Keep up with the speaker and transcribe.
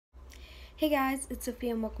Hey guys, it's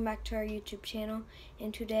Sophia and welcome back to our YouTube channel.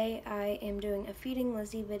 And today I am doing a feeding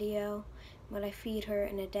Lizzie video, what I feed her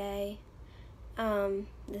in a day.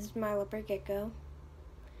 This is my leopard gecko.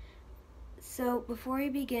 So before we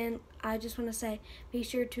begin, I just want to say, be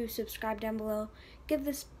sure to subscribe down below, give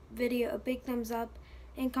this video a big thumbs up,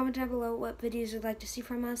 and comment down below what videos you'd like to see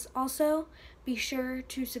from us. Also, be sure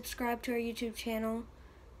to subscribe to our YouTube channel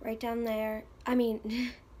right down there.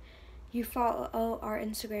 You follow our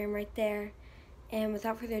Instagram right there. And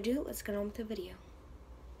without further ado, let's get on with the video.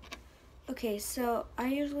 Okay, so I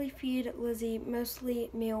usually feed Lizzie mostly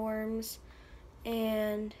mealworms,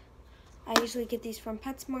 and I usually get these from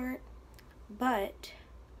PetSmart, but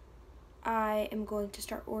I am going to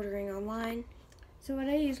start ordering online. So what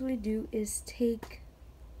I usually do is take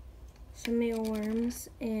some mealworms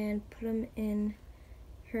and put them in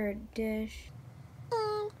her dish.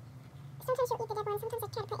 And sometimes she'll eat the dead ones, sometimes I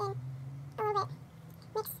try to put in a little bit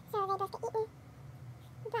mix so they both get eaten.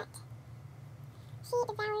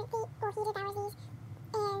 But he devours these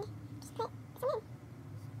and just put some in.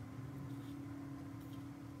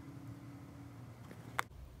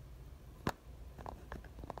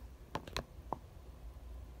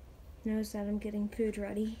 Notice that I'm getting food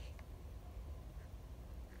ready.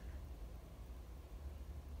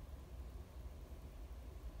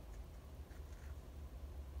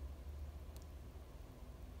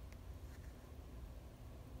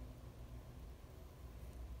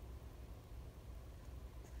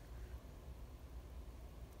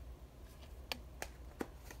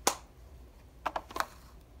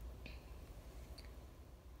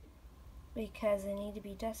 Because they need to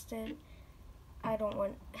be dusted.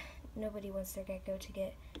 Nobody wants their gecko to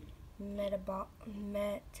get metabolic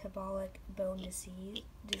bone disease.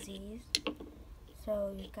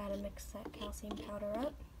 So you've got to mix that calcium powder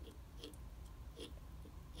up.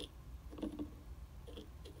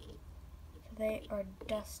 So they are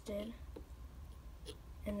dusted,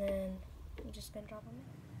 and then I'm just going to drop them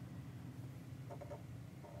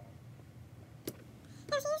in.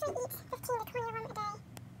 Now she usually eats 15 to 20 of them a day.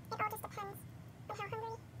 It all just depends on how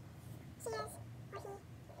hungry she is or he.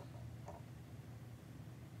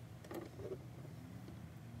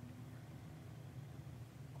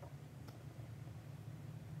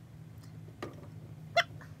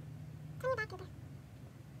 Tell me about Google.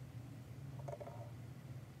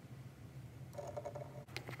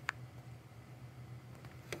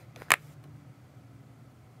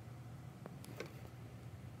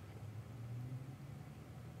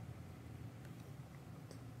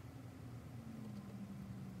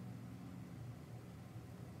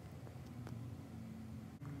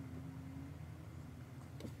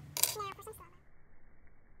 Now for some slaughter.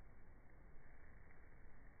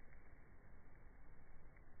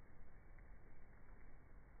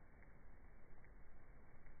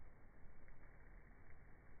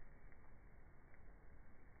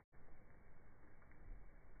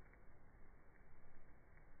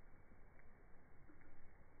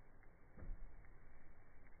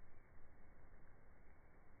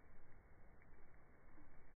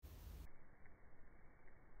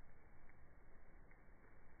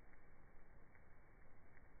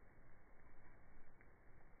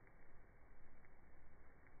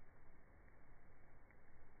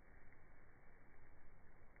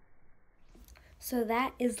 So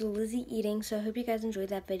that is Lizzie eating. So I hope you guys enjoyed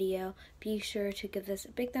that video. Be sure to give this a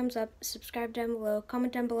big thumbs up, subscribe down below,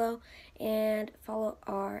 comment down below, and follow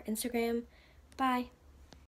our Instagram. Bye.